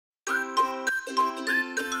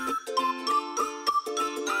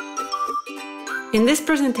In this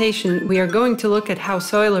presentation, we are going to look at how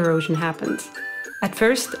soil erosion happens. At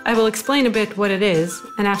first, I will explain a bit what it is,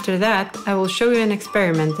 and after that, I will show you an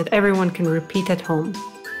experiment that everyone can repeat at home.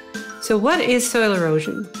 So what is soil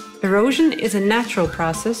erosion? Erosion is a natural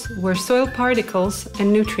process where soil particles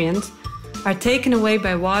and nutrients are taken away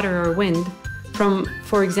by water or wind from,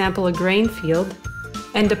 for example, a grain field,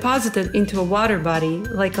 and deposited into a water body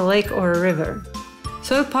like a lake or a river.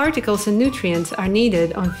 Soil particles and nutrients are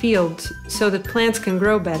needed on fields so that plants can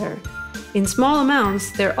grow better. In small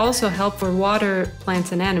amounts, they're also helpful for water,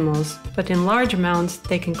 plants and animals, but in large amounts,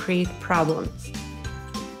 they can create problems.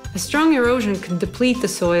 A strong erosion can deplete the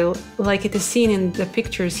soil, like it is seen in the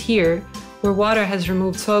pictures here, where water has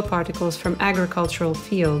removed soil particles from agricultural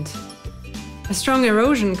fields. A strong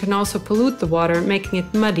erosion can also pollute the water, making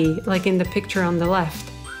it muddy, like in the picture on the left.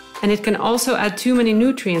 And it can also add too many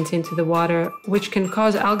nutrients into the water, which can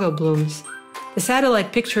cause algal blooms. The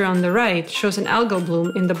satellite picture on the right shows an algal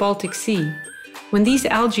bloom in the Baltic Sea. When these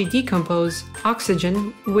algae decompose,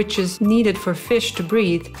 oxygen, which is needed for fish to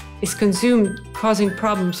breathe, is consumed, causing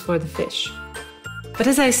problems for the fish. But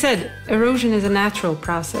as I said, erosion is a natural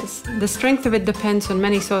process. The strength of it depends on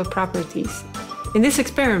many soil properties. In this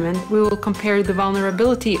experiment, we will compare the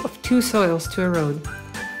vulnerability of two soils to erode.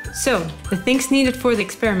 So, the things needed for the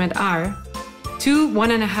experiment are 2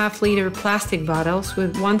 1.5 liter plastic bottles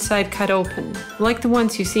with one side cut open, like the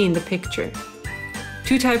ones you see in the picture.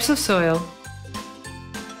 2 types of soil.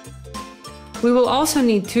 We will also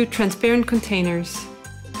need 2 transparent containers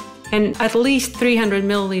and at least 300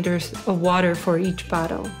 milliliters of water for each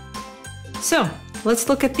bottle. So, let's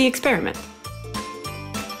look at the experiment.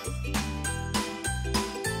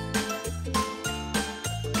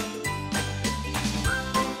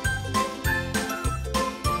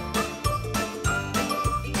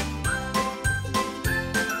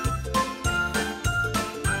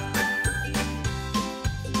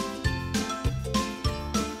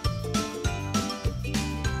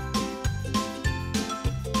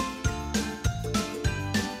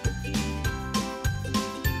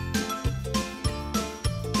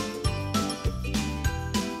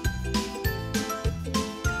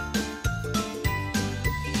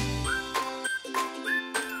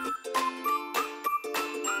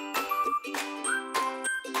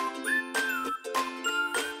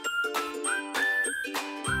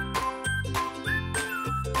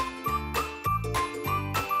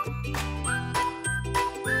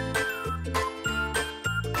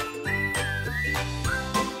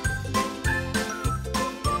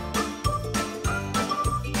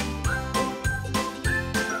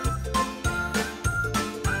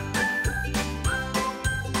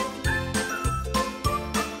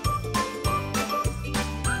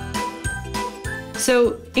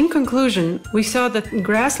 So, in conclusion, we saw that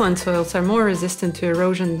grassland soils are more resistant to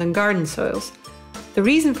erosion than garden soils. The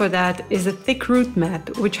reason for that is a thick root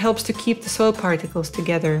mat, which helps to keep the soil particles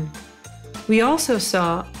together. We also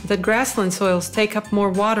saw that grassland soils take up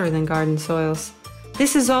more water than garden soils.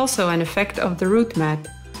 This is also an effect of the root mat,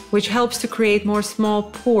 which helps to create more small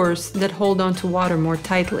pores that hold on to water more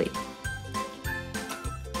tightly.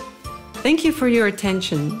 Thank you for your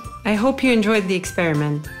attention. I hope you enjoyed the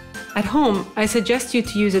experiment. At home, I suggest you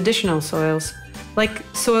to use additional soils, like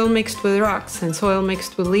soil mixed with rocks and soil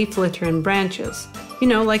mixed with leaf litter and branches,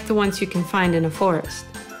 like the ones you can find in a forest.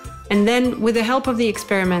 And then, with the help of the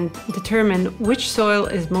experiment, determine which soil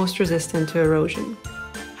is most resistant to erosion.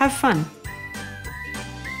 Have fun!